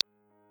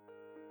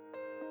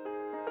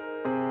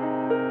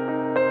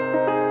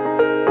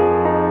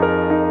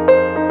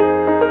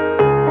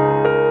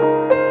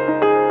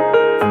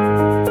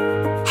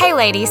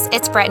ladies,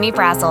 it's Brittany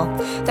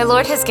Brazel. The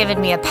Lord has given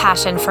me a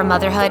passion for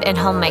motherhood and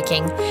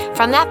homemaking.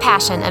 From that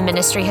passion, a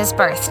ministry has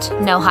birthed,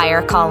 No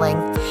Higher Calling.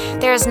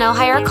 There is no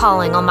higher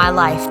calling on my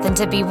life than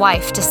to be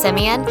wife to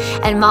Simeon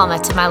and mama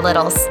to my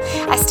littles.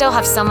 I still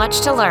have so much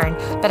to learn,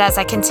 but as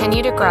I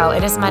continue to grow,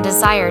 it is my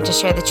desire to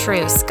share the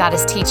truths God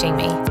is teaching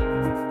me.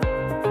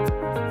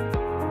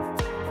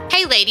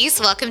 Hey ladies,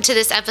 welcome to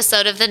this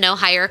episode of the No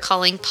Higher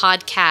Calling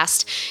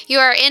podcast. You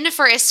are in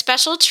for a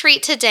special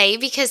treat today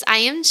because I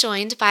am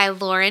joined by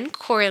Lauren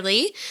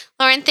Corley.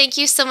 Lauren, thank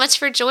you so much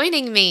for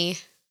joining me.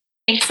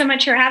 Thanks so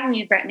much for having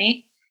me,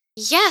 Brittany.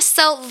 Yes,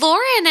 so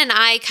Lauren and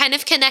I kind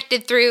of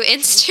connected through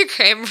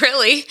Instagram,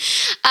 really.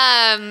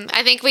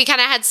 I think we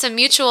kind of had some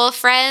mutual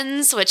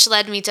friends, which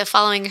led me to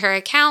following her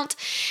account.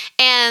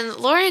 And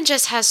Lauren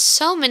just has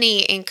so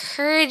many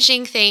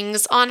encouraging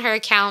things on her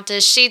account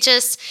as she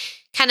just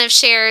kind of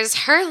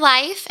shares her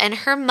life and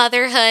her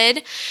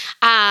motherhood.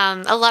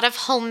 A lot of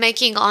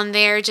homemaking on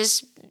there,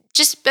 just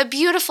a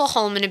beautiful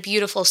home and a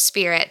beautiful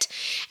spirit.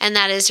 And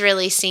that is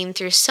really seen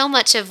through so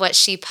much of what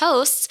she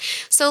posts.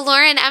 So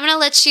Lauren, I'm going to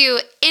let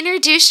you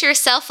introduce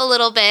yourself a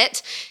little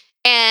bit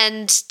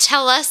and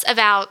tell us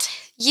about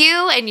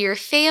you and your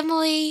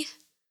family.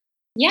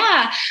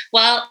 Yeah,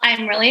 well,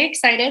 I'm really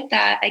excited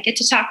that I get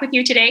to talk with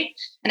you today.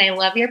 And I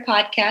love your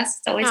podcast.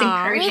 It's always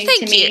encouraging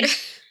to me. You.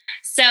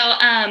 So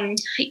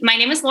my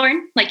name is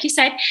Lauren, like you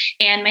said,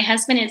 and my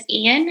husband is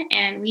Ian,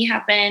 and we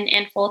have been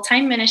in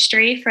full-time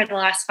ministry for the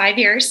last 5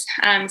 years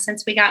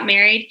since we got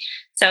married.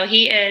 So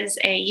he is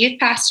a youth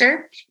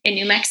pastor in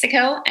New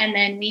Mexico, and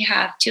then we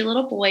have 2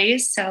 little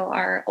boys. So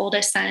our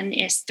oldest son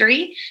is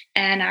 3,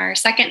 and our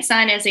second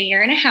son is 1.5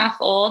 years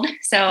old.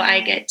 So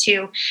I get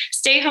to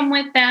stay home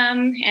with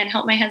them and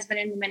help my husband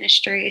in the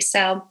ministry.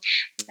 So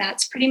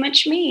that's pretty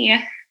much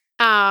me.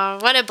 Oh,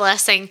 what a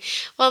blessing.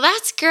 Well,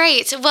 that's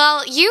great.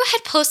 Well, you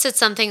had posted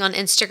something on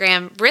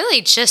Instagram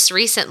really just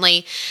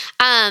recently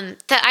that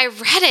I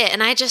read it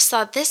and I just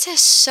thought, this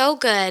is so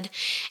good.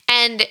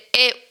 And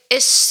it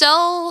is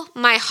so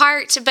my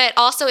heart, but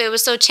also it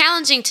was so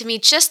challenging to me,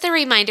 just the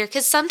reminder,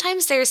 because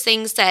sometimes there's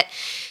things that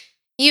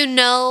you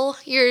know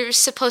you're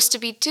supposed to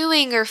be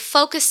doing or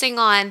focusing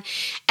on,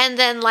 and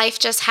then life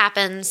just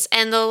happens.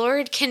 And the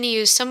Lord can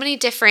use so many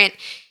different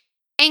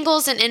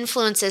angles and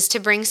influences to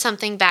bring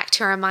something back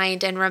to our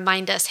mind and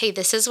remind us, hey,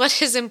 this is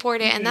what is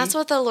important. Mm-hmm. And that's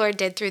what the Lord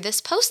did through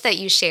this post that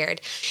you shared.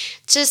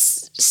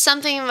 Just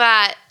something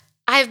that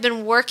I've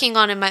been working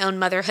on in my own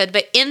motherhood.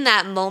 But in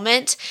that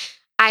moment,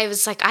 I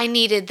was like, I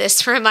needed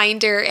this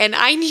reminder and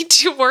I need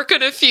to work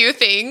on a few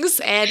things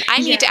and I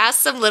need to ask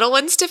some little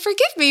ones to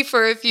forgive me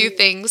for a few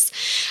things.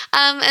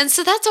 And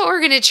so that's what we're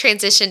going to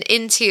transition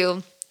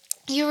into.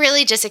 You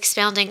really just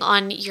expounding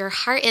on your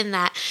heart in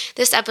that.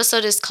 This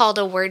episode is called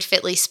A Word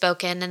Fitly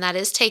Spoken, and that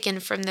is taken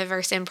from the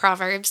verse in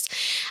Proverbs.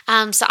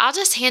 So I'll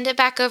just hand it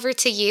back over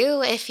to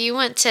you if you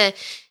want to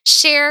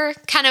share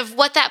kind of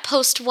what that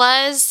post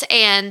was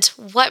and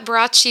what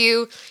brought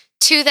you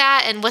to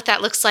that and what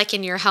that looks like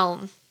in your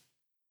home.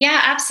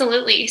 Yeah,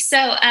 absolutely.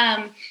 So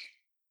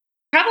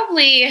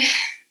probably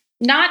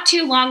not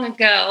too long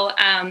ago,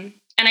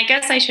 and I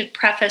guess I should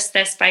preface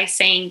this by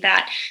saying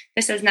that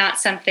this is not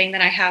something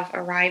that I have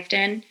arrived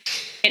in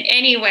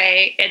any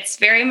way. It's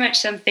very much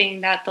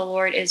something that the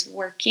Lord is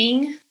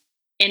working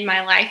in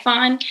my life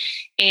on.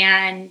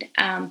 And,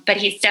 but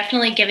he's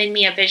definitely given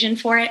me a vision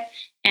for it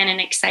and an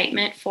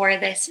excitement for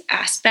this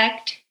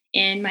aspect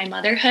in my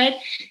motherhood.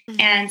 Mm-hmm.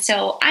 And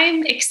so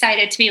I'm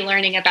excited to be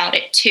learning about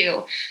it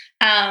too.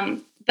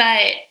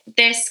 But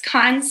this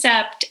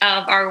concept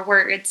of our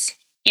words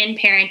in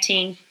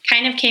parenting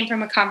kind of came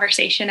from a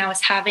conversation I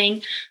was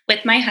having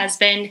with my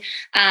husband.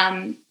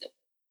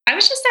 I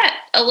was just at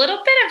a little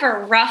bit of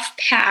a rough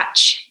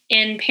patch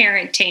in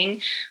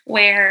parenting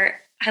where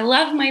I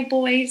love my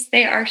boys.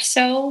 They're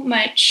so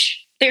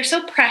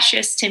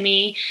precious to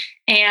me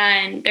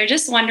and they're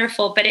just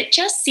wonderful. But it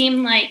just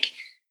seemed like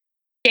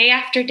day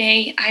after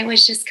day, I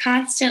was just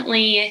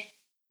constantly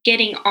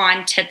getting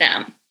on to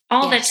them.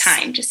 All the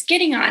time, just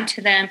getting on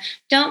to them.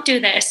 Don't do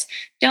this.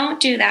 Don't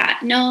do that.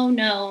 No,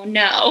 no,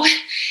 no.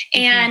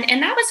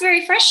 And that was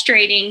very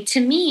frustrating to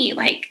me.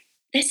 Like,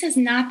 this is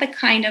not the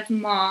kind of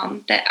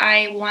mom that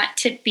I want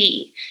to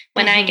be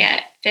when I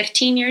get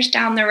 15 years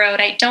down the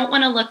road. I don't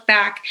want to look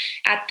back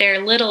at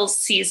their little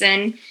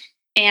season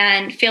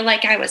and feel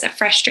like I was a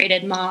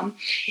frustrated mom.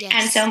 Yes.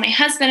 And so my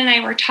husband and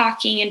I were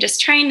talking and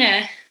just trying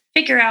to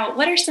figure out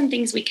what are some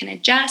things we can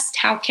adjust?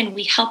 How can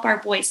we help our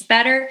boys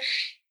better?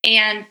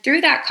 And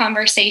through that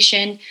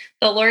conversation,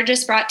 the Lord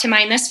just brought to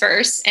mind this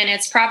verse, and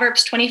it's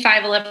Proverbs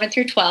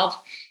 25:11-12.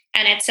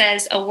 And it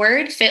says, a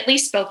word fitly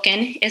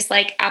spoken is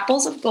like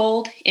apples of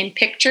gold in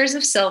pictures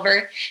of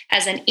silver,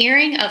 as an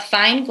earring of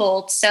fine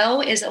gold,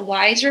 so is a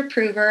wise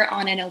reprover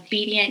on an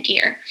obedient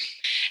ear.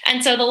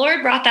 And so the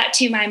Lord brought that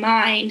to my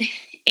mind.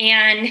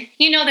 And,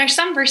 there's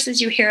some verses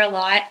you hear a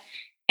lot,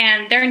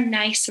 and they're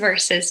nice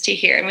verses to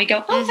hear. And we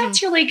go, oh,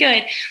 that's really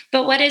good.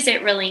 But what does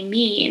it really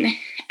mean?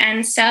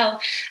 And so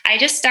I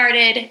just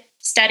started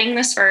studying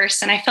this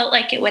verse, and I felt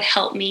like it would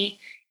help me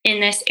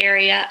in this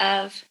area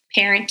of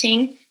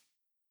parenting.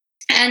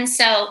 And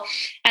so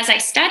as I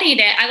studied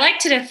it, I like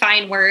to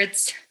define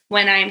words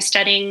when I'm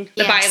studying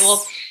the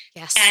Bible.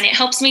 Yes. And Yes. it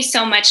helps me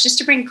so much just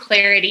to bring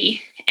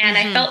clarity. And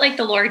I Mm-hmm. felt like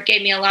the Lord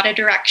gave me a lot of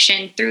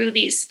direction through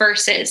these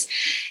verses.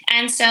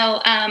 And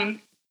so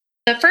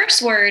the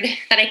first word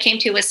that I came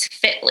to was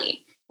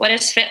fitly. What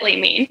does fitly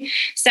mean?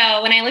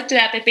 So when I looked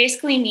it up, it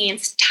basically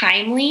means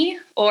timely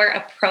or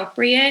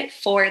appropriate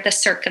for the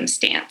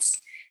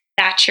circumstance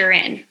that you're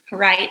in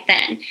right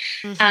then.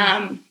 Mm-hmm.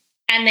 Um,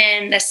 and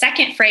then the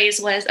second phrase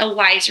was a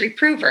wise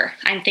reprover.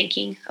 I'm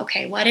thinking,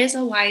 okay, what is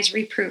a wise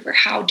reprover?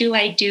 How do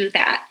I do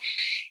that?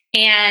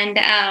 And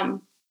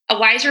a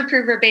wise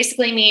reprover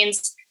basically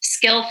means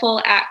skillful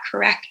at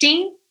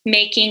correcting,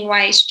 making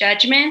wise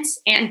judgments,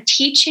 and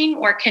teaching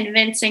or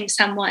convincing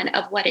someone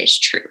of what is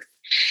truth.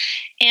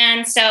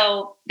 And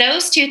so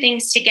those two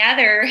things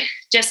together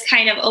just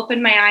kind of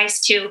opened my eyes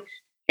to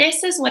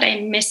this is what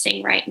I'm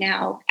missing right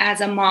now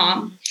as a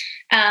mom.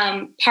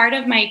 Part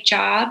of my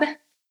job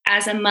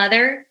as a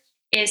mother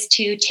is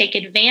to take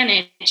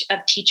advantage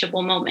of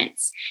teachable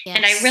moments.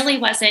 And I Yes. really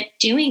wasn't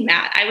doing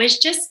that. I was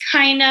just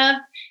kind of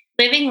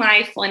living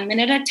life 1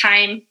 minute at a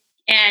time.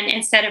 And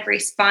instead of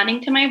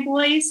responding to my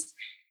boys,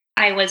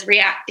 I was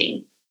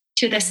reacting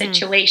to the Mm-hmm.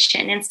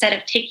 situation instead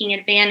of taking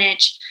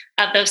advantage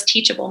of those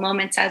teachable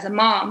moments as a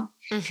mom.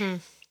 Mm-hmm.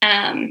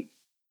 Um,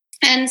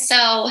 and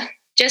so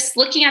just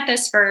looking at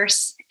this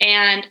verse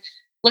and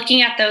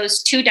looking at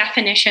those two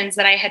definitions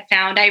that I had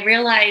found, I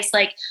realized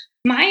like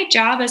my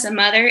job as a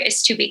mother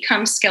is to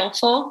become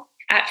skillful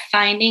at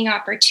finding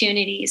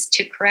opportunities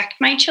to correct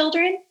my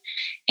children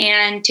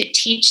and to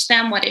teach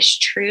them what is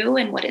true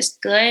and what is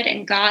good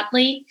and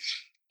godly.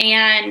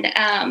 And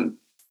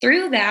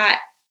through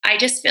that, I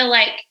just feel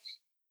like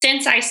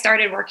since I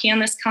started working on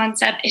this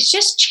concept, it's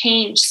just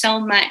changed so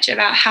much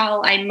about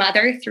how I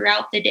mother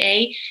throughout the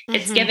day.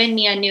 It's Mm-hmm. given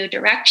me a new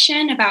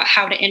direction about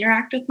how to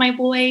interact with my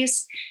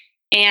boys.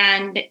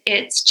 And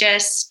it's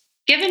just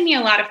given me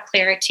a lot of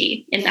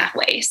clarity in Yeah. that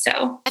way.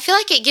 So, I feel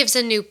like it gives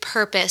a new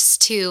purpose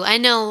too. I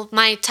know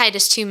my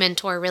Titus 2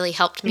 mentor really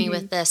helped me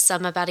with mhm, this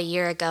about a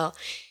year ago.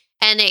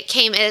 And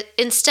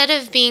instead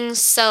of being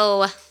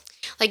so,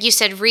 like you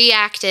said,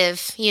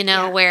 reactive,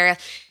 yeah. where,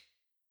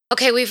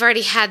 okay, we've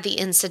already had the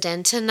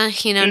incident and,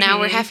 now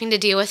we're Hmm. having to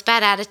deal with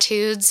bad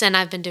attitudes. And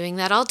I've been doing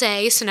that all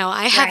day. So now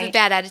I have a Right.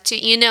 bad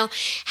attitude,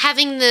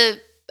 having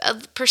the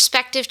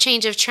perspective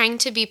change of trying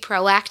to be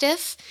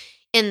proactive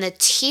in the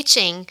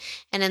teaching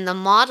and in the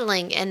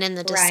modeling and in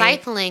the Right.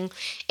 discipling,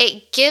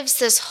 it gives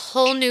this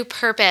whole new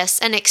purpose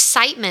and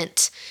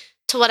excitement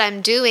to what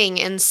I'm doing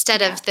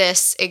instead Yeah. of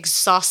this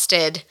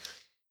exhausted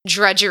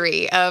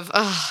drudgery of,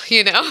 oh.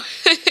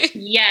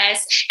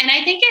 Yes. And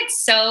I think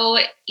it's so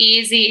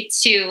easy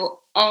to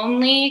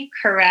only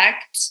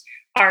correct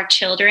our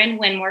children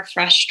when we're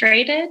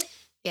frustrated,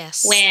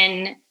 Yes.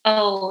 when,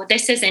 oh,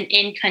 this is an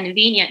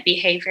inconvenient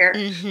behavior,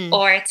 Mm-hmm.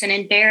 or it's an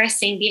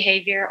embarrassing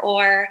behavior,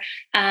 or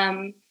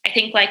I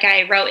think, like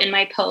I wrote in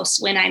my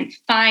post, when I'm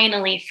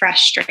finally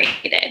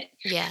frustrated.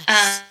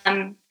 Yes.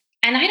 Um,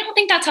 and I don't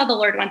think that's how the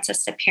Lord wants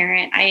us to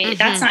parent.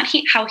 That's Mm-hmm. not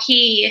how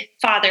He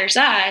fathers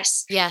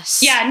us. Yes.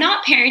 Yeah,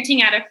 not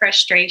parenting out of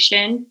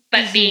frustration,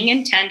 but Mm-hmm. being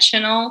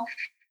intentional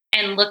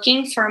and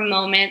looking for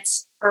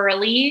moments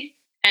early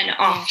and Yes.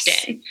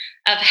 often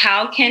of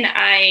how can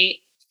I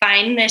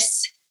find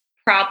this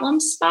problem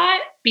spot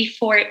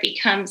before it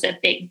becomes a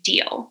big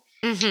deal.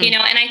 Mm-hmm.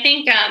 And I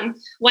think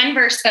one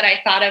verse that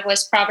I thought of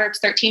was Proverbs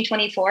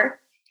 13:24.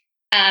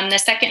 The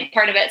second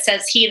part of it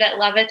says, he that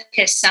loveth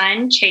his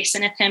son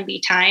chasteneth him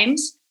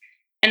betimes.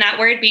 And that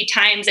word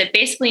betimes, it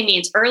basically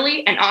means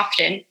early and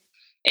often.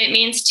 It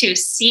means to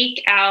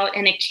seek out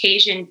an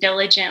occasion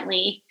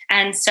diligently.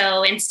 And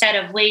so instead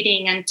of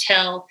waiting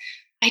until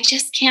I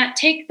just can't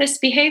take this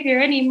behavior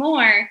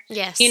anymore,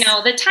 Yes.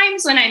 the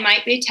times when I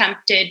might be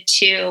tempted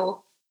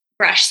to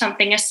brush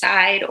something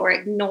aside or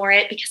ignore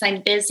it because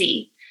I'm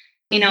busy,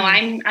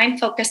 Mm-hmm. I'm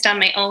focused on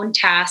my own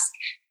task,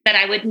 that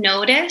I would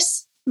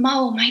notice,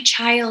 oh, my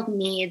child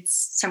needs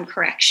some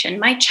correction.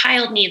 My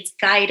child needs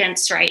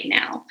guidance right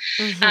now.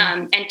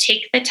 Mm-hmm. And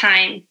take the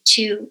time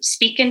to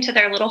speak into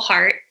their little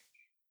heart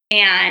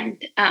and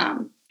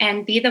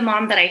be the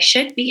mom that I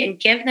should be and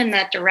give them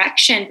that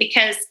direction.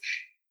 Because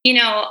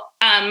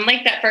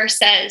like that verse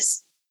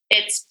says,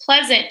 it's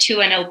pleasant to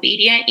an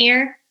obedient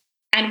ear.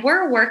 And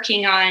we're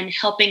working on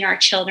helping our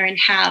children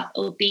have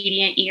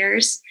obedient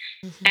ears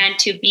Mm-hmm. and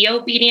to be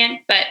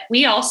obedient, but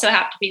we also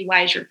have to be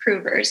wise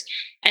reprovers.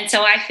 And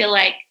so I feel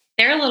like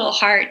their little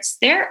hearts,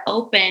 they're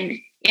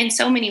open in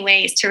so many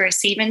ways to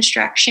receive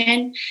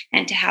instruction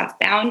and to have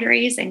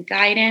boundaries and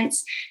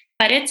guidance.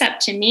 But it's up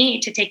to me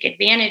to take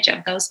advantage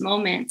of those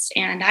moments.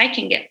 And I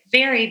can get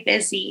very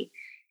busy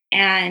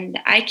and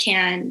I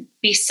can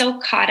be so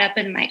caught up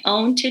in my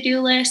own to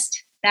do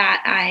list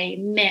that I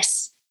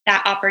miss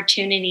that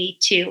opportunity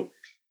to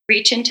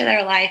reach into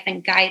their life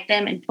and guide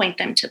them and point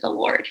them to the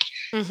Lord.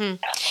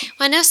 Mm-hmm. Well,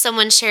 I know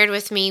someone shared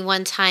with me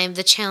one time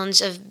the challenge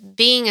of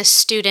being a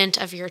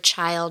student of your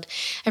child,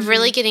 of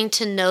really getting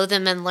to know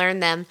them and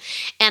learn them.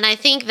 And I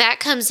think that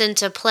comes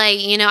into play.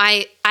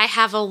 I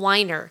have a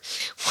whiner.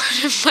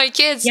 One of my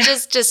kids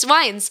just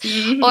whines.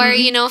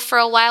 Or, for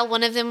a while,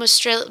 one of them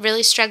was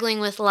really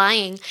struggling with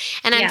lying.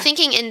 And I'm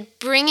thinking in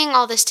bringing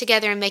all this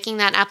together and making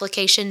that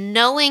application,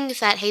 knowing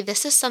that, hey,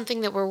 this is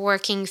something that we're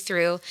working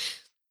through,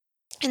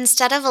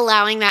 instead of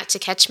allowing that to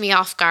catch me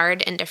off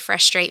guard and to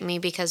frustrate me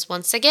because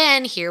once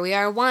again, here we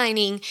are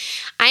whining,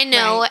 I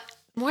know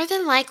more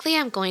than likely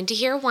I'm going to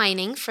hear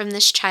whining from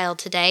this child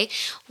today.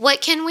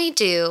 What can we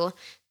do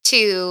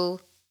to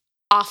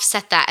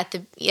offset that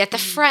at the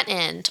front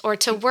end, or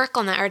to work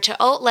on that, or to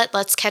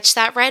let's catch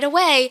that right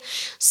away,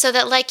 so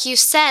that, like you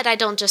said, I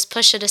don't just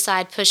push it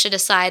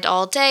aside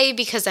all day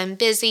because I'm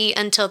busy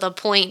until the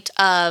point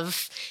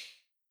of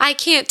I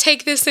can't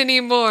take this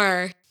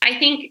anymore. I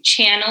think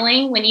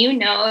channeling, when you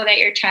know that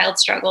your child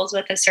struggles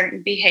with a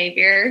certain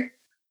behavior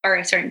or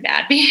a certain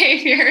bad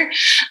behavior,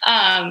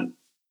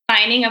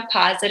 finding a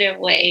positive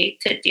way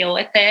to deal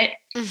with it,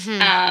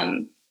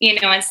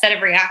 instead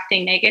of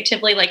reacting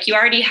negatively, like you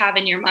already have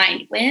in your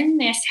mind, when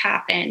this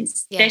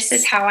happens, this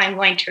is how I'm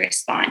going to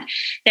respond.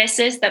 This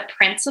is the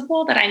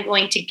principle that I'm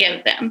going to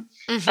give them.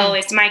 Oh,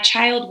 is my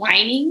child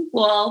whining?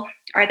 Well,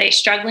 are they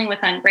struggling with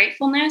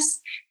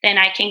ungratefulness? Then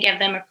I can give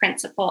them a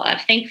principle of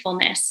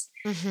thankfulness.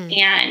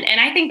 And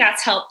I think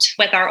that's helped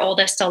with our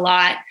oldest a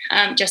lot.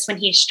 Just when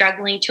he's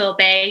struggling to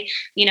obey,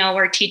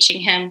 we're teaching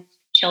him,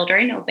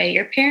 children, obey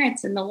your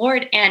parents in the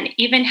Lord. And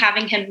even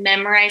having him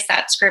memorize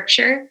that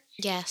scripture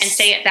and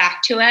say it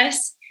back to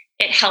us,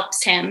 it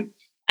helps him.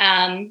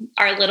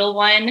 Our little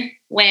one,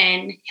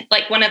 when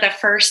one of the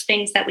first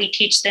things that we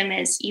teach them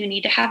is you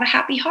need to have a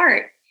happy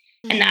heart.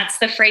 And that's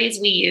the phrase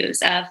we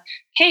use of,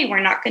 hey, we're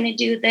not going to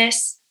do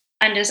this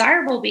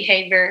undesirable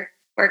behavior.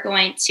 We're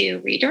going to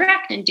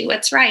redirect and do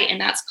what's right.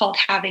 And that's called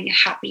having a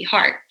happy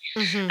heart.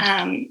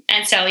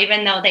 And so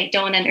even though they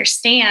don't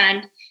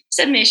understand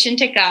submission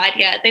to God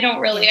yet, they don't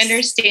really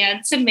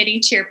understand submitting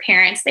to your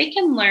parents, they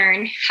can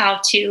learn how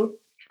to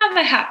have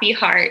a happy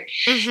heart.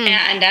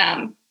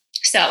 And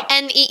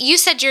you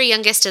said your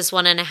youngest is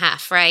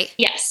 1.5, right?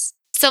 Yes.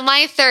 So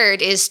my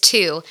third is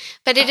 2,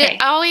 but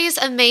it always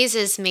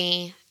amazes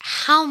me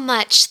how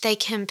much they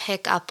can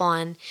pick up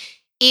on,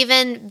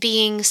 even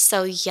being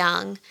so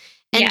young.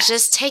 And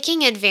just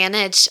taking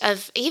advantage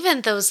of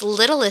even those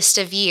littlest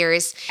of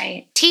years,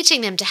 teaching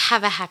them to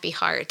have a happy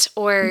heart,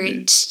 or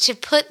to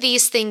put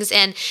these things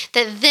in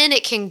that then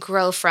it can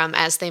grow from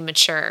as they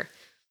mature.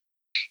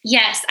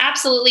 Yes,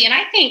 absolutely. And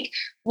I think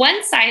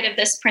one side of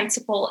this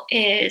principle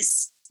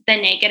is the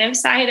negative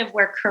side of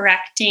we're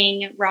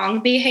correcting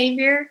wrong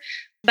behavior.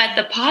 But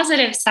the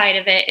positive side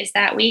of it is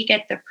that we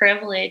get the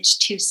privilege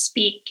to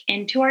speak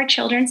into our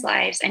children's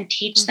lives and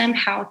teach them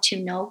how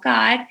to know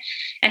God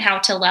and how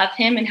to love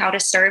him and how to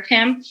serve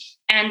him.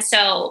 And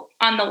so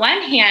on the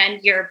one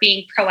hand, you're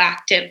being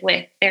proactive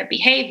with their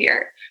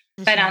behavior.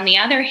 But on the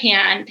other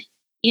hand,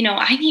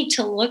 I need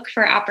to look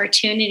for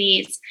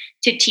opportunities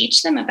to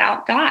teach them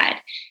about God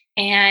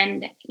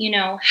and,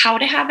 how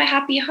to have a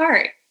happy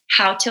heart,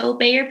 how to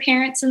obey your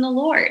parents in the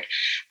Lord,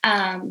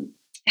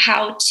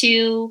 how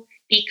to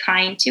be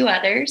kind to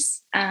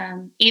others,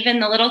 even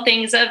the little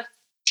things of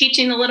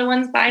teaching the little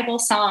ones Bible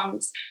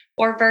songs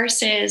or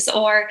verses,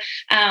 or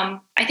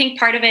I think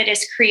part of it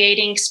is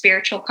creating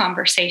spiritual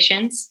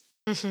conversations.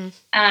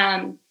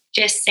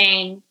 Just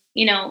saying,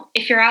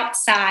 if you're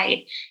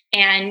outside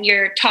and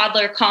your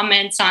toddler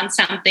comments on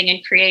something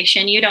in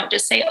creation, you don't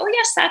just say, oh,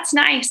 yes, that's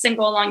nice, and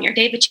go along your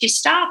day, but you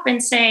stop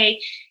and say,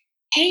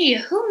 hey,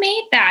 who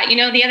made that?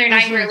 The other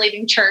night we were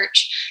leaving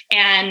church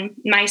and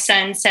my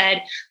son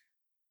said,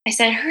 I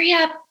said, hurry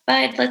up,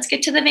 bud, let's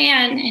get to the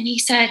van. And he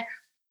said,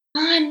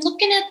 I'm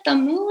looking at the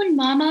moon,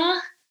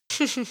 Mama.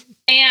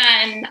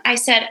 And I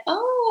said,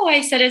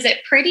 is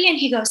it pretty? And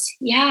he goes,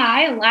 yeah,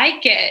 I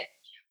like it.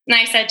 And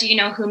I said, do you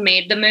know who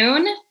made the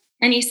moon?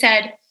 And he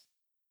said,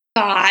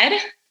 God.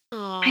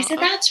 Aww. I said,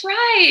 that's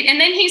right. And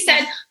then he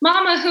said,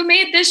 Mama, who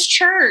made this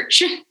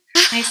church?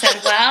 I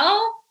said,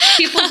 well,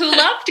 people who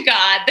loved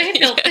God, they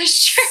built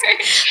this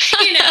church.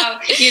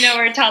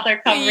 Where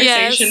toddler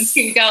conversations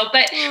can go.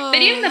 But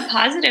even the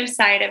positive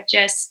side of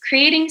just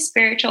creating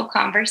spiritual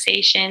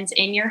conversations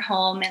in your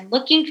home and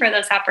looking for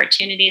those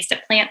opportunities to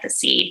plant the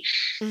seed.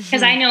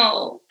 Because I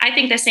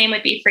think the same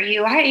would be for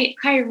you.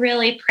 I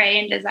really pray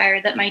and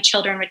desire that my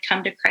children would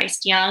come to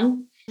Christ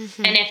young.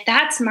 And if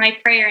that's my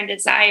prayer and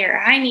desire,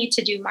 I need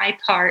to do my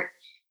part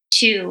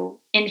to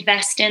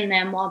invest in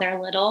them while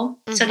they're little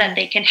so that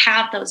they can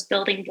have those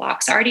building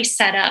blocks already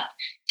set up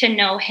to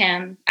know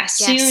him as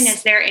soon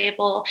as they're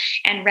able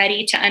and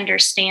ready to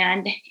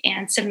understand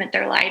and submit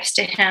their lives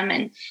to him.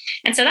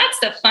 And so that's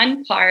the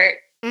fun part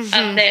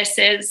of this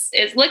is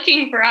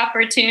looking for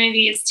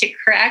opportunities to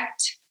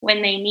correct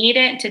when they need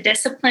it, to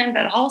discipline,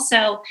 but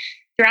also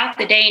throughout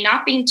the day,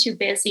 not being too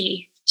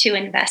busy to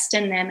invest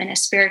in them in a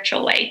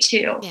spiritual way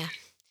too. Yeah.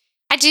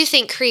 I do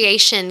think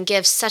creation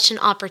gives such an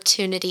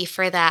opportunity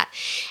for that.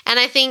 And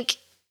I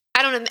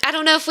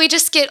don't know if we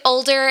just get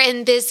older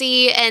and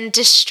busy and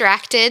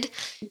distracted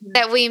Mhm.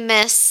 that we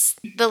miss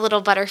the little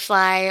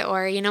butterfly,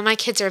 or, my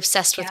kids are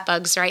obsessed with Yeah.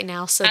 bugs right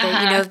now. So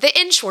Uh-huh. the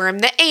inchworm,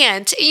 the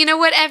ant,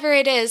 whatever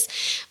it is.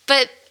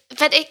 But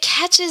it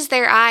catches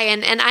their eye.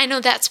 And I know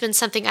that's been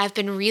something I've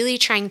been really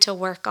trying to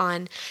work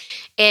on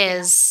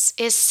Yeah. is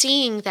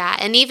seeing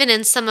that. And even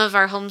in some of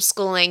our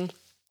homeschooling,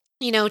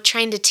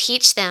 trying to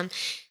teach them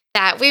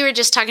that we were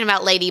just talking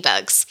about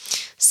ladybugs.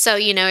 So,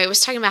 it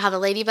was talking about how the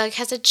ladybug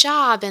has a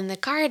job in the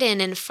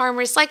garden and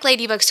farmers like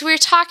ladybugs. So we were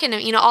talking,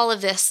 all of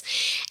this.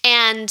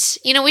 And,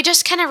 we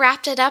just kind of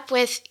wrapped it up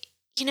with,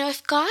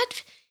 if God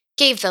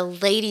gave the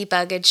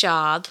ladybug a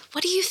job,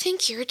 what do you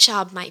think your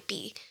job might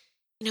be?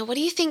 What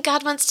do you think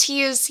God wants to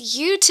use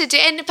you to do?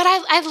 But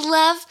I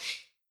love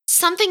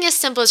something as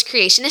simple as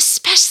creation,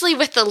 especially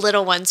with the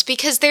little ones,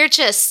 because they're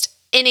just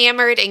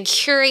enamored and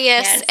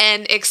curious Yes.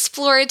 and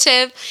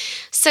explorative.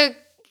 So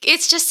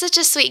it's just such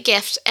a sweet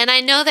gift. And I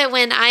know that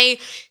when I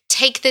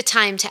take the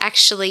time to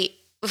actually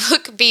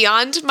look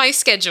beyond my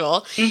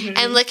schedule and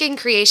Hmm. look in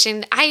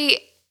creation,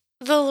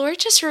 the Lord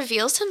just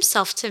reveals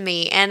himself to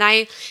me. And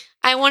I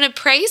want to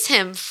praise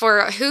him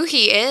for who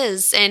he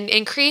is.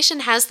 And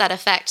creation has that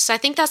effect. So I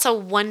think that's a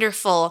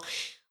wonderful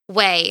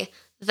way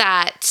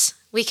that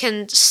we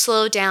can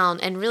slow down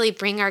and really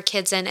bring our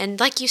kids in. And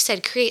like you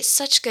said, create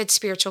such good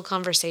spiritual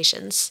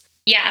conversations.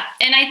 Yeah.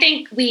 And I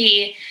think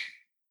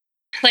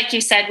like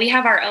you said, we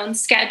have our own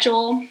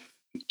schedule.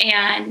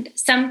 And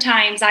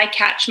sometimes I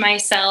catch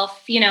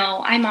myself,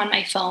 I'm on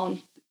my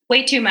phone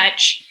way too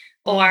much,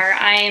 or Mm,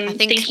 I I'm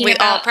think thinking we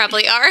all about,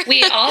 probably are.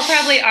 we all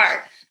probably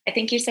are. I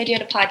think you said you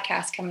had a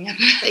podcast coming up.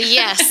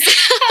 Yes.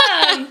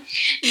 um,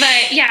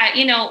 but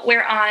yeah,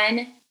 we're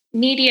on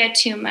media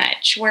too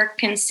much. We're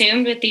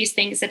consumed with these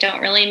things that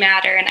don't really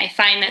matter. And I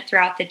find that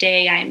throughout the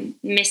day, I'm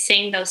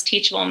missing those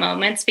teachable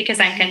moments because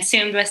I'm Mhm.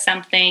 consumed with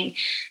something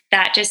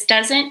that just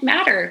doesn't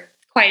matter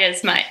quite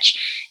as much.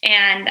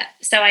 And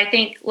so I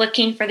think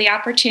looking for the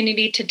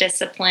opportunity to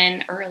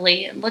discipline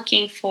early and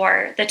looking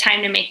for the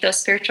time to make those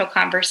spiritual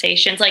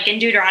conversations, like in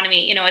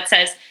Deuteronomy, it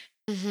says,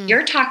 Mhm.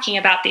 you're talking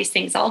about these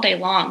things all day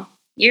long.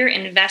 You're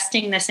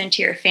investing this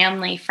into your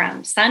family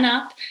from sun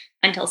up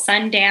until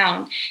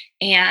sundown.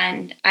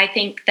 And I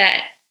think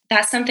that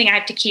that's something I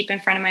have to keep in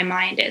front of my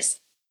mind is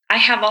I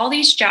have all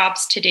these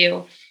jobs to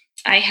do.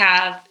 I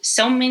have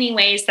so many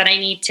ways that I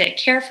need to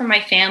care for my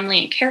family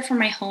and care for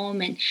my home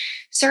and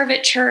serve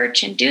at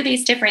church and do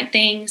these different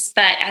things.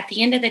 But at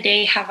the end of the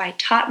day, have I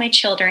taught my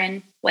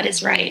children what is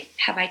Mhm. right?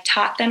 Have I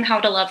taught them how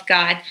to love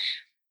God?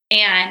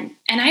 And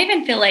I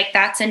even feel like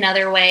that's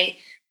another way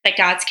that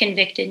God's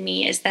convicted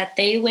me is that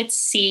they would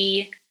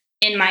see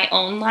in my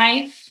own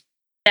life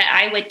that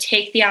I would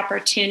take the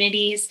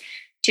opportunities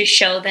to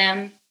show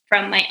them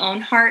from my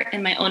own heart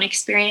and my own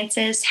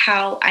experiences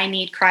how I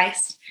need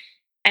Christ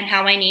and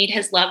how I need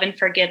his love and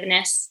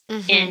forgiveness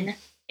Mhm.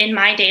 in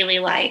my daily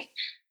life.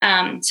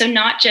 So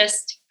not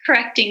just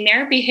correcting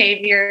their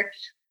behavior,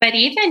 but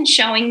even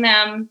showing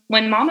them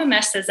when mama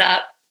messes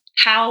up,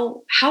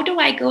 how do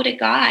I go to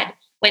God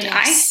when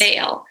I Yes.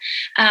 fail?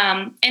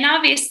 And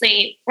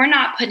obviously, we're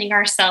not putting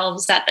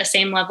ourselves at the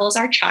same level as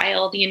our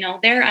child.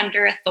 They're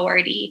under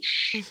authority,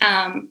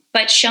 Mhm.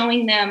 but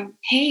showing them,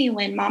 hey,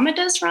 when mama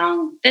does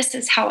wrong, this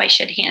is how I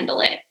should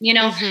handle it.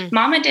 Mhm.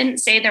 Mama didn't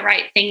say the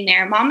right thing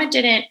there. Mama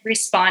didn't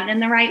respond in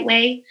the right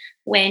way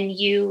when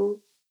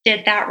you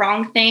did that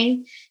wrong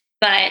thing.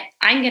 But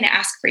I'm going to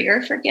ask for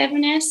your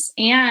forgiveness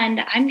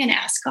and I'm going to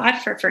ask God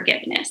for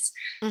forgiveness.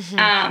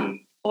 Mhm.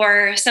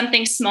 Or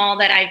something small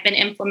that I've been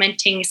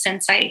implementing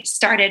since I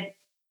started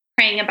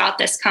praying about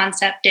this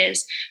concept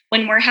is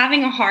when we're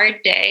having a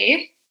hard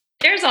day,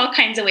 there's all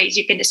kinds of ways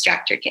you can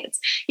distract your kids.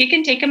 You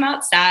can take them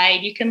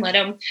outside, you can let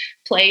them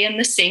play in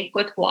the sink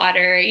with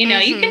water, you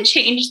can Mhm.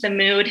 change the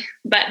mood.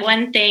 But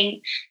one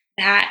thing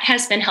that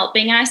has been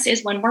helping us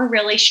is when we're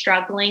really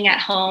struggling at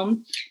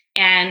home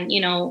and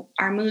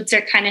our moods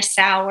are kind of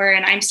sour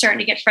and I'm starting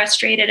to get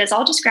frustrated is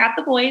I'll just grab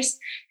the boys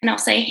and I'll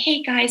say,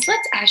 hey guys,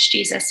 let's ask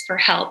Jesus for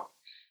help.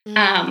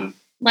 Mm.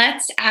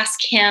 Let's ask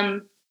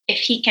him if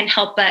he can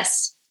help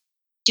us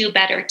do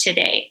better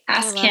today. I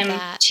Ask love him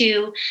that.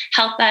 to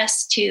help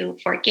us to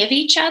forgive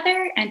each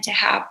other and to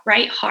have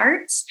right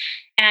hearts.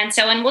 And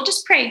we'll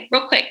just pray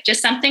real quick,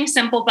 just something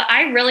simple. But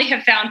I really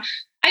have found,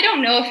 I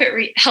don't know if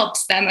it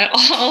helps them at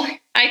all.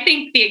 I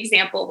think the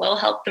example will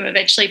help them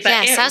eventually, but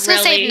Yes, I it was going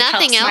to say, if really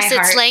nothing helps my else,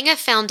 it's heart. laying a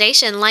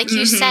foundation, like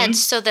you said, Hmm.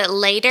 so that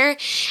later,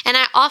 and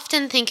I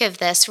often think of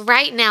this,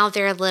 right now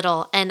they're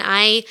little and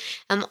I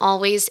am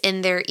always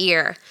in their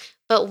ear,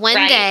 but one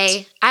Right.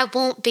 day I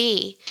won't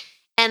be.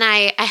 And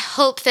I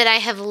hope that I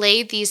have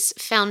laid these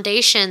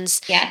foundations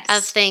of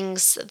Yes.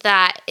 things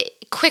that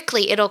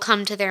quickly it'll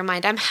come to their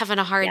mind. I'm having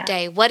a hard Yeah.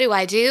 day. What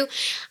do?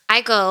 I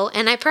go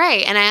and I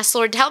pray and I ask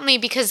Lord to help me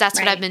because that's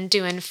what I've Right. been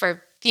doing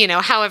for,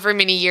 however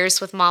many years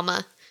with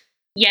mama.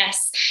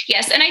 Yes.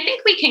 Yes. And I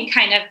think we can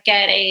kind of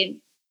get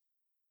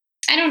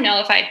I don't know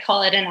if I'd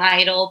call it an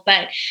idol,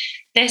 but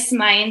this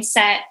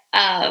mindset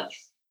of,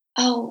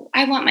 oh,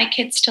 I want my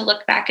kids to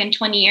look back in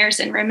 20 years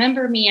and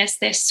remember me as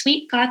this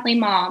sweet, godly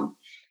mom,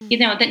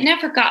 that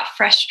never got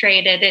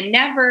frustrated and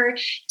never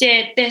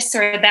did this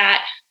or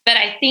that. But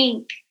I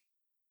think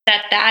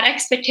that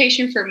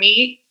expectation for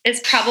me is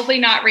probably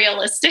not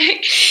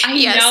realistic. I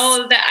Yes.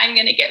 know that I'm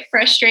going to get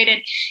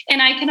frustrated,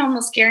 and I can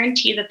almost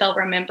guarantee that they'll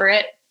remember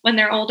it when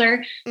they're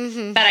older.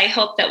 Mm-hmm. But I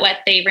hope that what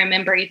they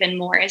remember even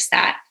more is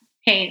that,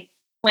 hey,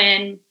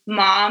 when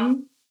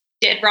mom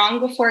did wrong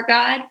before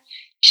God,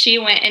 she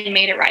went and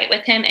made it right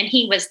with him, and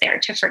he was there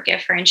to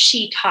forgive her. And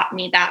she taught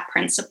me that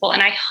principle.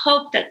 And I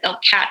hope that they'll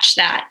catch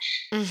that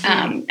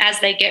as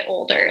they get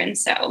older. And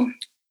so.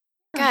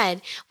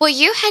 Good. Well,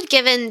 you had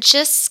given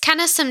just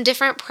kind of some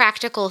different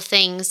practical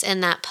things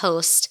in that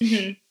post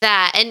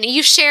and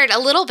you shared a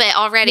little bit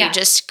already,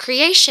 just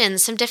creation,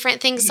 some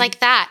different things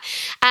like that.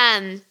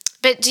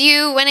 But do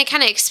you want to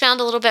kind of expound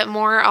a little bit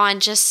more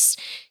on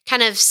just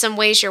kind of some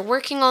ways you're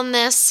working on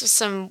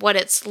this, what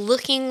it's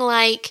looking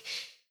like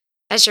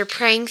as you're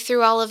praying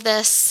through all of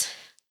this?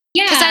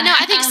 Yeah. Because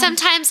I think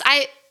sometimes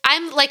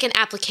I'm like an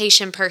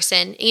application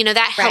person,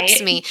 that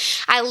helps me.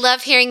 I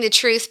love hearing the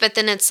truth, but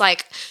then it's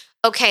like,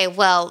 okay,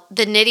 well,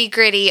 the nitty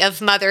gritty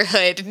of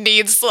motherhood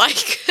needs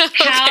like,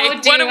 how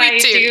what do we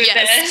do?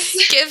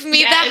 This? Give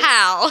me the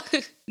how.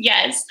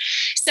 Yes.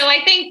 So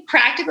I think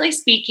practically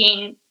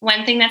speaking,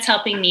 one thing that's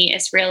helping me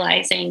is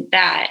realizing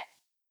that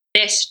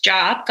this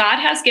job, God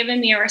has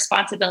given me a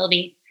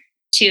responsibility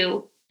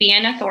to be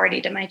an authority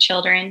to my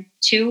children,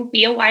 to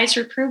be a wise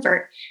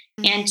reprover,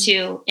 and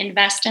to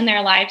invest in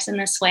their lives in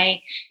this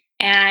way.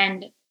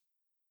 And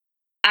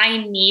I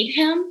need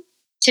him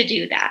to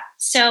do that.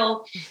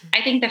 So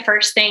I think the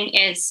first thing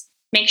is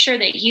make sure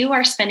that you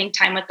are spending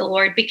time with the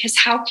Lord, because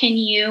how can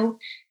you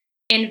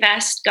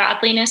invest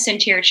godliness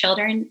into your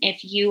children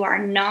if you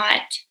are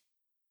not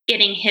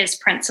getting his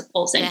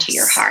principles into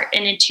your heart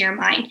and into your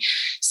mind?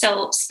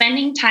 So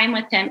spending time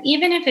with him,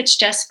 even if it's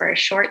just for a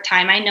short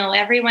time. I know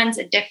everyone's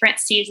at different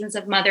seasons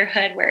of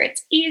motherhood where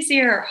it's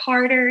easier or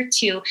harder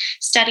to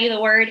study the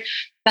word.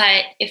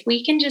 But if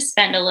we can just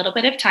spend a little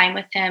bit of time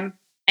with him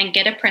and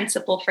get a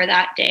principle for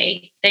that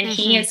day, then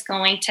he is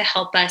going to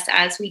help us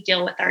as we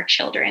deal with our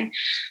children.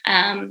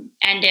 And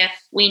if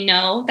we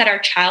know that our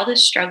child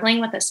is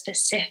struggling with a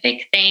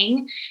specific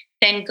thing,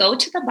 then go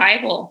to the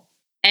Bible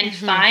and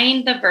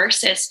find the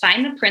verses,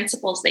 find the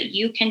principles that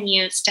you can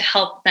use to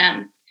help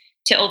them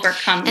to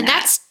overcome and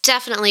that's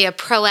definitely a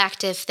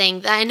proactive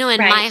thing. I know in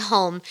my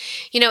home,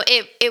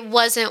 it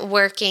wasn't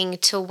working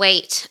to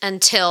wait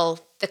until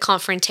the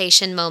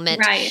confrontation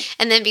moment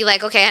and then be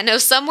like, okay, I know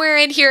somewhere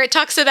in here it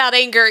talks about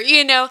anger.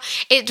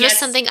 It was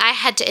something I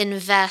had to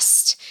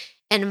invest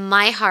in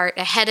my heart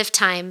ahead of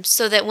time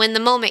so that when the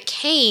moment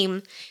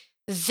came,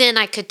 then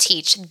I could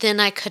teach, then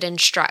I could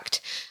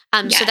instruct.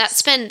 So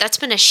that's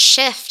been a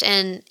shift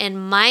in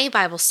my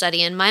Bible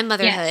study and my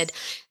motherhood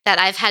that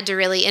I've had to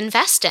really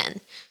invest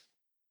in.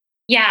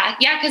 Yeah.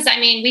 Because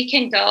we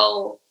can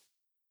go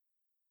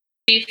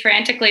be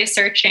frantically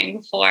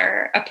searching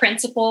for a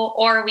principle,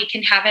 or we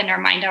can have it in our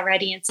mind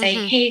already and say,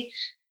 hey,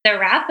 the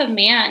wrath of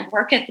man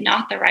worketh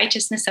not the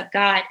righteousness of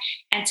God.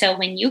 And so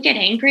when you get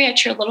angry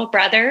at your little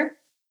brother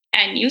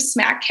and you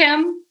smack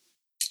him,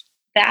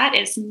 that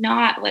is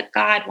not what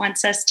God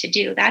wants us to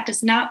do. That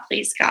does not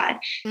please God.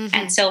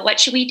 And so what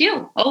should we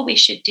do? Oh, we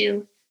should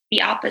do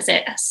the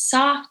opposite. A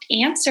soft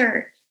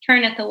answer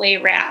turneth away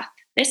wrath.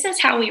 This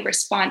is how we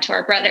respond to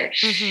our brother.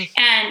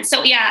 And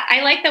so,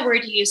 I like the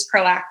word you use,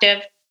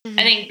 proactive.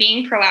 I think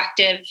being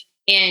proactive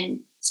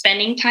in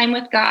spending time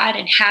with God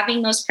and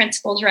having those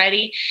principles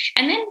ready,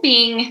 and then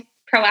being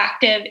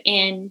proactive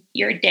in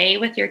your day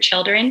with your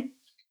children,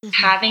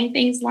 having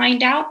things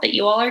lined out that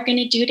you all are going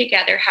to do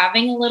together,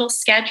 having a little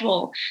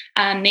schedule,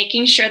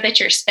 making sure that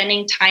you're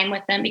spending time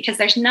with them, because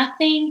there's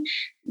nothing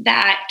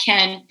that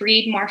can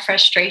breed more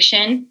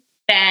frustration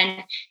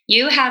than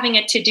you having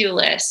a to-do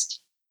list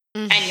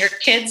and your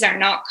kids are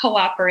not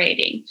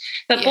cooperating.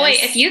 But boy,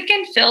 if you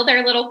can fill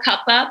their little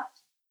cup up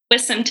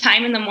with some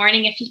time in the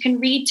morning, if you can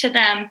read to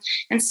them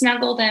and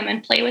snuggle them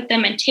and play with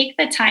them and take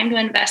the time to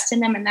invest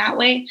in them in that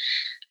way,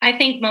 I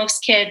think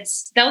most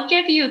kids, they'll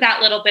give you that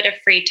little bit of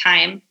free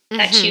time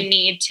that you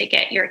need to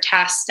get your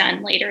tasks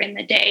done later in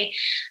the day.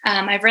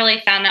 I've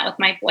really found that with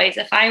my boys.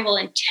 If I will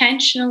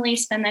intentionally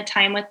spend the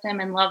time with them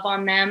and love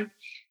on them,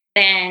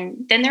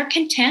 then they're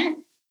content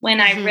when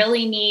I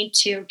really need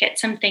to get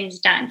some things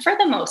done, for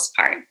the most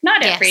part.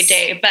 Not every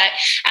day, but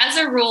as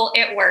a rule,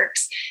 it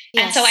works.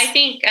 And so I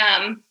think,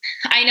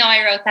 I know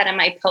I wrote that in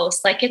my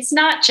post, like, it's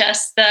not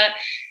just the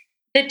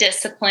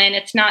discipline,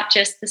 it's not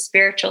just the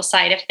spiritual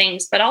side of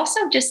things, but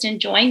also just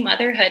enjoying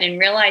motherhood and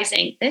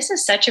realizing this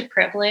is such a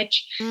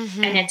privilege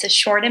and it's a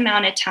short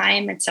amount of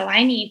time. And so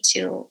I need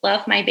to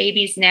love my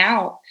babies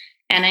now,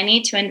 and I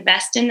need to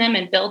invest in them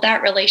and build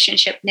that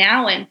relationship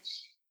now. And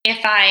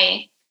if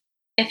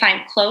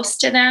I'm close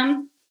to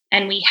them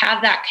and we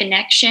have that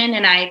connection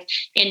and I've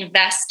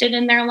invested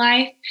in their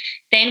life,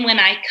 then when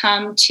I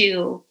come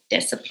to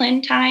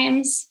discipline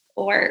times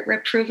or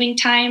reproving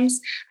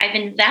times, I've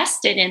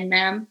invested in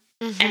them.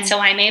 And so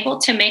I'm able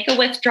to make a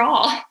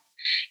withdrawal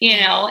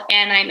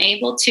and I'm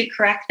able to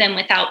correct them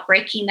without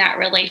breaking that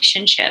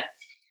relationship.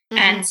 Mm-hmm.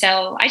 And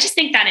so I just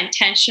think that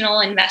intentional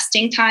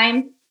investing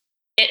time,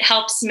 it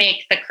helps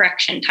make the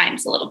correction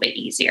times a little bit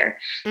easier.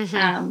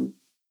 Mm-hmm.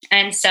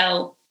 And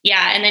so,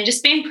 yeah. And then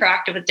just being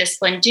proactive with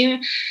discipline.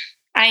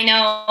 I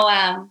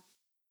know,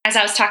 as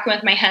I was talking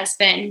with my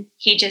husband,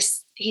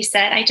 he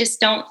said, I just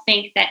don't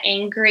think that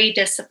angry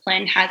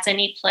discipline has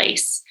any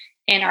place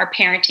in our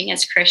parenting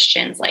as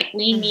Christians. Like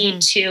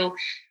Mm-hmm.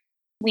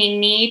 we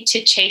need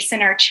to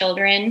chasten our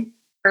children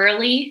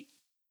early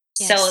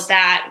so Yes.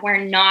 that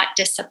we're not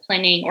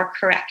disciplining or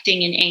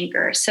correcting in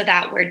anger, so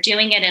that we're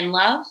doing it in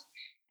love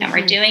and we're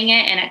Mm-hmm. doing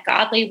it in a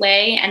godly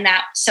way. And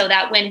that so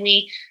that when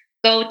we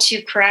go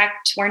to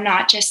correct, we're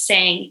not just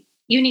saying,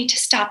 you need to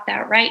stop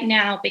that right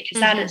now because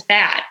that Mm-hmm. is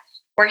bad.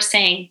 We're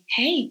saying,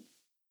 hey,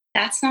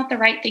 that's not the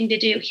right thing to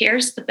do.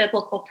 Here's the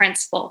biblical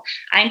principle.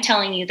 I'm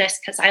telling you this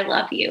because I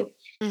love you.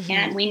 Mm-hmm.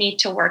 And we need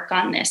to work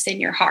on this in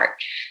your heart.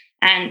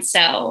 And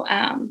so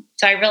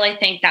I really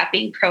think that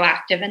being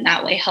proactive in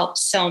that way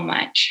helps so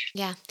much.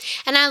 Yeah.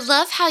 And I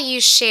love how you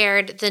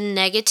shared the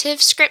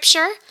negative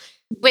scripture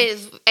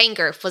with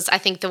anger was, I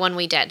think, the one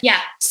we did.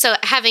 Yeah, So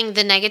having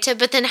the negative,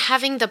 but then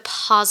having the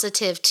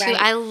positive too. right.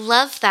 I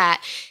love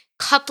that.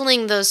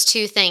 Coupling those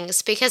two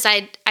things, because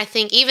I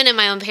think even in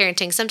my own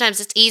parenting, sometimes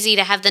it's easy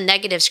to have the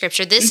negative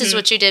scripture. This is Hmm.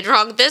 what you did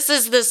wrong. This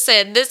is the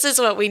sin. This is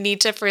what we need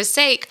to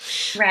forsake.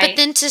 But Right.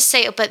 then to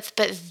say, but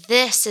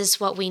this is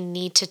what we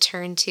need to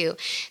turn to.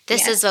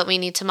 This is Yes. what we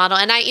need to model.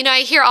 And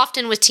I hear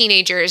often with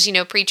teenagers,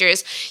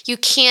 preachers, you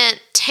can't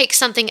take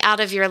something out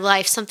of your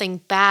life, something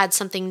bad,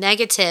 something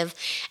negative,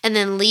 and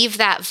then leave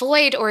that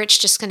void, or it's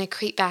just going to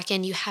creep back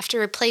in. You have to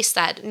replace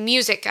that.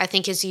 Music, I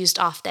think, is used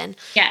often.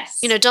 Yes.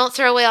 Don't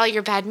throw away all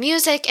your bad music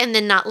and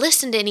then not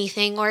listen to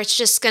anything, or it's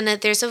just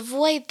there's a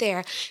void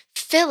there.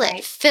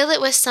 Right. Fill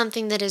it with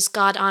something that is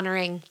God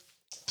honoring.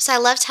 So I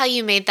loved how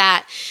you made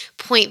that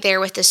point there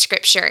with the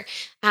scripture.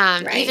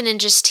 Even Right. in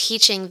just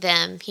teaching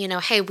them,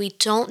 hey, we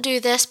don't do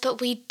this, but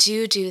we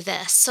do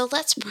this. So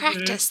let's Hmm.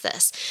 practice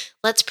this.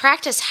 Let's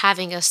practice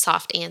having a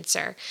soft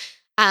answer.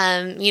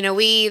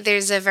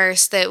 There's a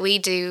verse that we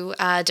do,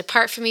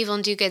 depart from evil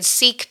and do good,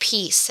 seek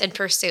peace and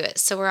pursue it.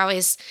 So we're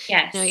always,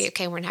 Yes.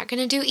 okay, we're not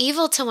going to do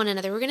evil to one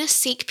another. We're going to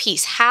seek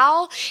peace.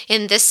 How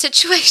in this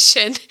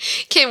situation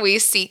can we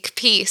seek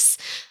peace?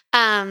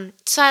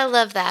 So I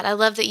love that. I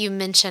love that you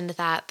mentioned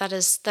that. That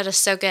is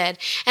so good.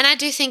 And I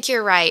do think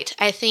you're right.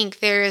 I think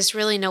there is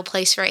really no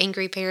place for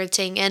angry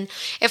parenting. And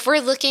if we're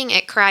looking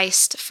at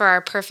Christ for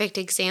our perfect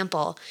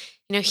example,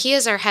 he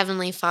is our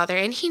heavenly Father,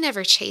 and he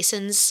never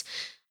chastens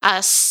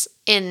us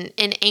in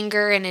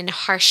anger and in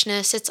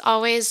harshness. It's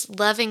always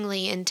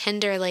lovingly and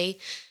tenderly.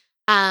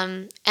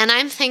 And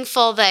I'm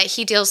thankful that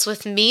he deals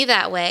with me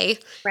that way.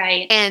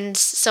 Right. And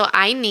so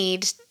I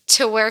need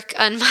to work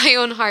on my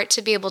own heart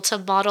to be able to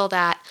model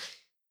that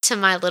to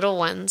my little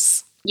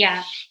ones.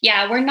 Yeah.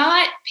 Yeah. We're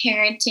not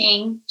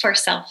parenting for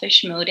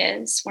selfish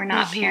motives. We're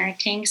not Hmm.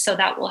 parenting so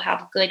that we'll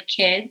have good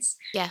kids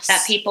that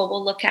Yes. people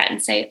will look at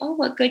and say, oh,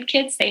 what good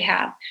kids they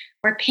have.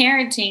 We're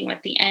parenting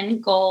with the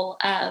end goal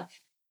of,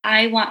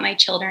 I want my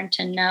children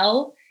to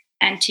know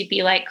and to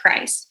be like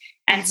Christ.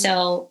 And Hmm.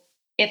 so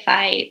if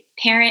I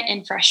parent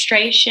in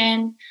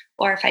frustration,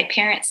 or if I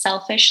parent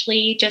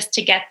selfishly just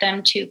to get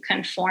them to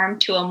conform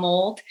to a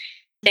mold,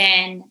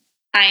 then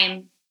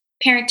I'm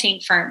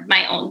parenting for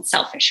my own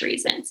selfish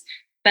reasons.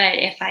 But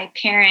if I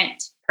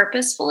parent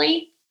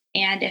purposefully,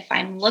 and if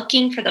I'm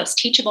looking for those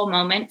teachable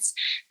moments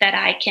that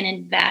I can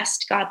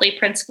invest godly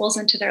principles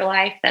into their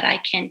life, that I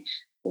can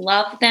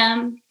love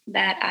them,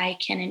 that I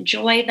can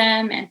enjoy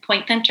them and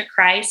point them to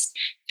Christ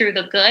through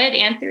the good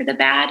and through the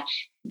bad,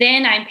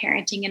 then I'm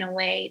parenting in a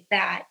way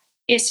that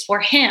is for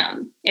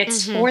Him.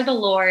 It's Hmm. for the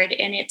Lord,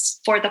 and it's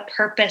for the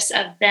purpose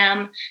of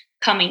them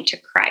coming to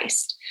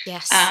Christ.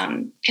 Yes.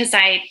 Because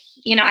I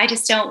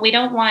just don't, we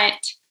don't want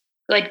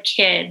good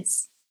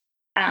kids.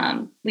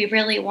 We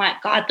really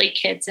want godly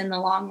kids in the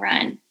long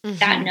run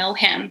that Hmm. know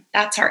Him.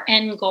 That's our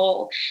end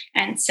goal.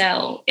 And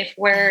so if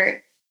Yeah.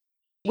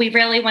 we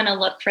really want to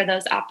look for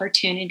those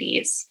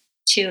opportunities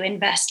to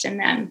invest in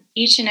them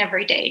each and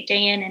every day,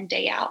 day in and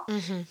day out.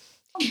 Hmm.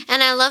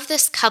 And I love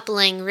this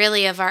coupling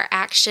really of our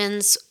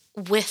actions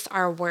with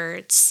our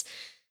words.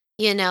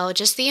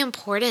 Just the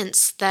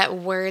importance that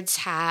words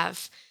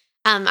have.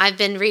 I've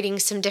been reading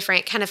some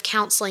different kind of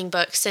counseling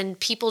books and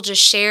people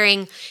just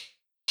sharing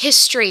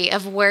history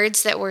of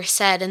words that were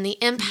said and the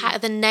Mhm.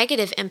 impact, the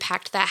negative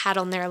impact that had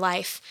on their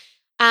life.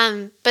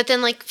 But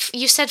then, like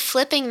you said,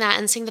 flipping that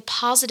and seeing the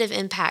positive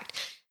impact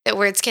that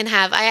words can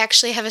have. I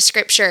actually have a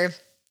scripture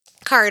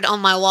card on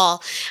my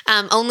wall.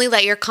 Only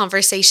let your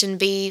conversation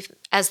be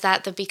as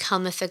that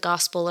becometh the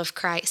gospel of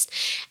Christ.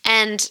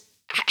 And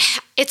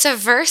it's a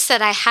verse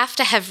that I have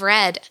to have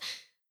read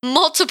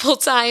multiple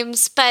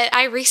times, but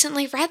I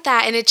recently read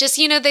that and it just,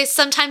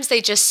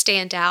 they just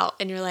stand out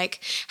and you're like,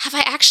 have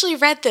I actually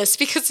read this?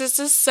 Because this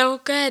is so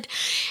good.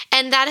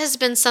 And that has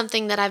been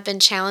something that I've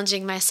been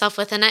challenging myself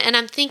with. And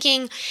I'm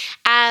thinking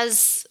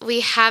as we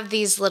have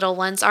these little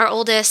ones, our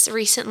oldest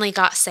recently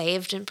got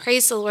saved, and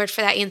praise the Lord for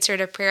that answer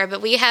to prayer.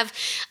 But we have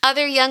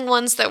other young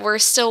ones that we're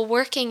still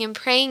working and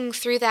praying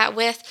through that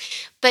with.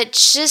 But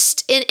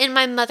just in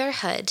my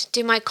motherhood,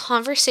 do my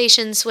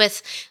conversations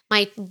with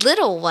my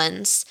little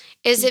ones,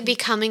 is it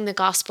becoming the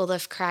gospel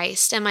of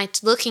Christ? Am I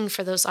looking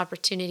for those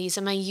opportunities?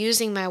 Am I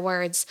using my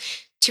words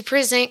to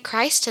present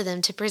Christ to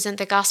them, to present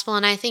the gospel?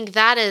 And I think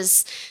that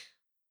is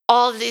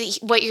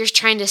what you're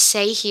trying to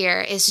say here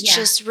is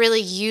just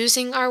really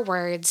using our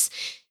words,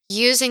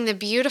 using the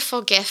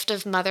beautiful gift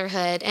of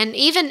motherhood, and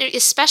even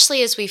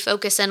especially as we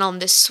focus in on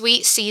this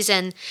sweet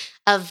season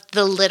of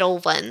the little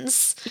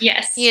ones.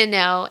 Yes.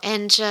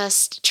 And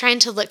just trying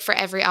to look for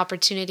every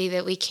opportunity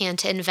that we can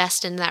to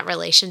invest in that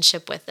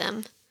relationship with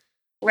them.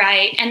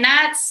 Right. And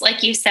that's,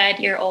 like you said,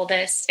 your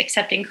oldest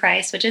accepting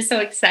Christ, which is so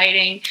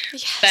exciting.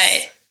 Yes.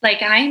 But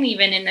like I'm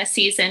even in the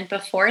season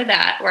before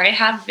that where I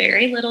have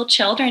very little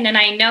children. And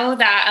I know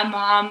that a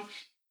mom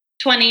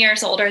 20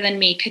 years older than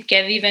me could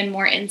give even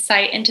more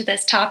insight into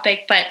this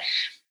topic. But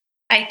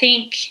I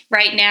think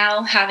right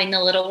now, having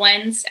the little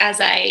ones, as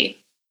the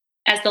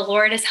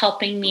Lord is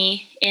helping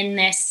me in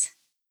this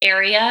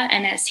area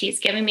and as he's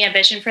giving me a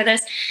vision for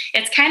this,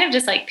 it's kind of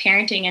just like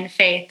parenting in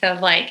faith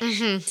of like,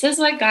 this is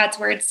what God's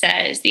word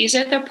says. These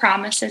are the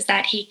promises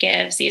that he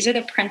gives. These are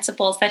the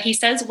principles that he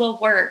says will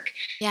work.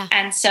 Yeah.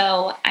 And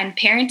so I'm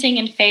parenting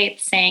in faith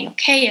saying,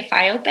 okay, if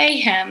I obey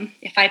him,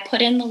 if I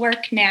put in the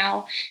work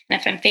now, and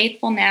if I'm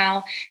faithful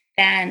now,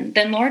 then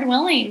Lord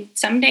willing,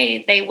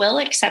 someday they will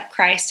accept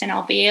Christ and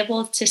I'll be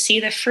able to see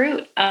the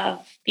fruit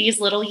of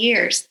these little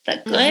years,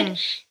 the good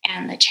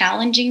and the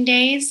challenging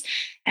days.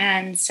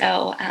 And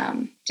so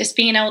just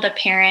being able to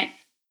parent,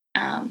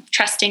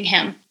 trusting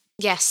him.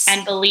 Yes.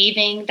 And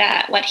believing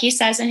that what he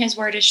says in his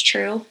word is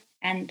true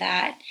and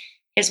that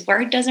his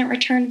word doesn't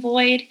return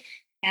void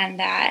and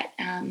that,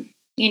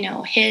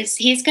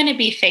 he's going to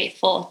be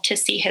faithful to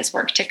see his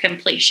work to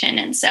completion.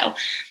 And so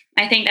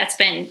I think that's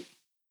been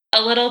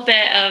a little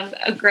bit of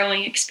a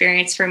growing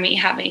experience for me,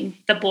 having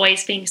the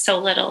boys being so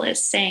little, is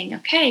saying,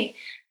 okay,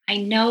 I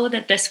know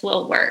that this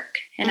will work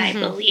and I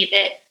believe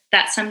it,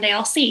 that someday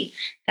I'll see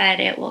that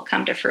it will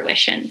come to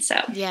fruition. So,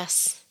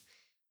 yes.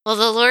 Well,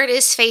 the Lord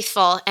is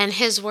faithful and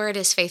his word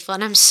is faithful.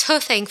 And I'm so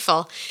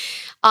thankful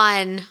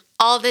on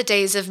all the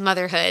days of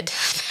motherhood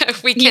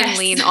that we can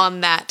lean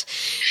on that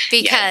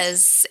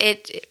because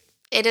it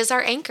is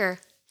our anchor.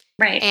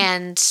 Right.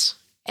 And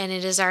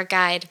it is our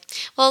guide.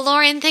 Well,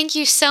 Lauren, thank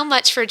you so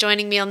much for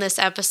joining me on this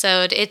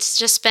episode. It's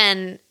just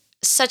been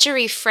such a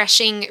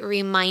refreshing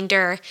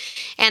reminder.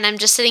 And I'm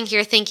just sitting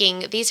here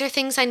thinking, these are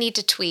things I need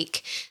to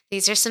tweak.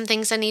 These are some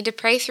things I need to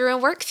pray through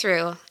and work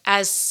through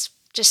as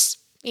just,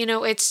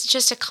 it's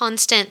just a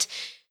constant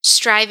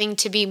striving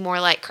to be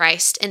more like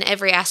Christ in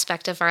every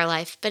aspect of our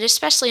life, but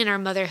especially in our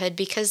motherhood,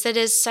 because it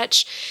is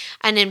such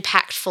an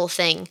impactful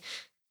thing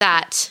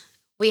that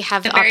we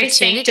have the very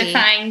opportunity.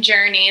 Sanctifying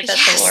journey that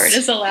the Lord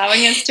is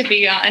allowing us to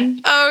be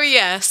on. Oh,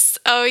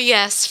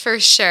 yes, for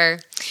sure.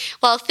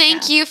 Well,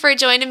 thank you for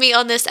joining me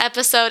on this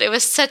episode. It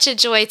was such a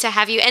joy to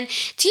have you. And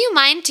do you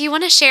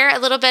want to share a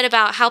little bit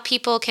about how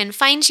people can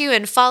find you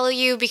and follow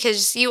you?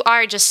 Because you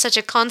are just such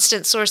a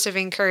constant source of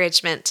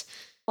encouragement.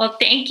 Well,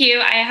 thank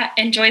you. I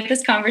enjoyed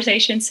this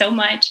conversation so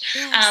much.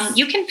 Yes.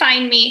 You can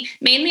find me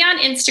mainly on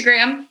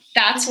Instagram.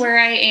 That's where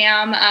I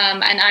am.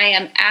 And I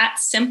am at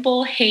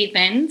Simple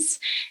Havens.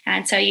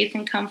 And so you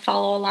can come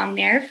follow along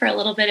there for a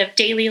little bit of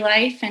daily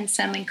life and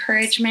some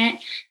encouragement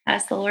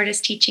as the Lord is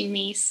teaching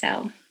me.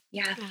 So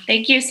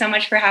thank you so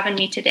much for having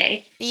me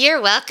today.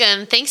 You're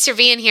welcome. Thanks for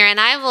being here. And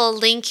I will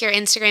link your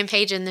Instagram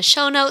page in the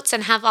show notes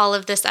and have all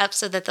of this up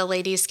so that the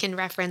ladies can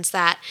reference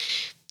that.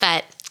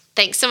 But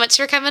thanks so much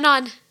for coming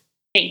on.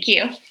 Thank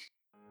you.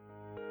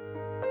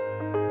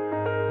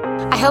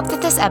 I hope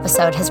that this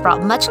episode has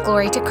brought much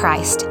glory to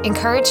Christ,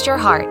 encouraged your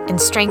heart, and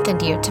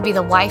strengthened you to be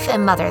the wife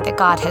and mother that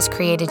God has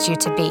created you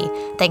to be.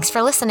 Thanks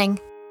for listening.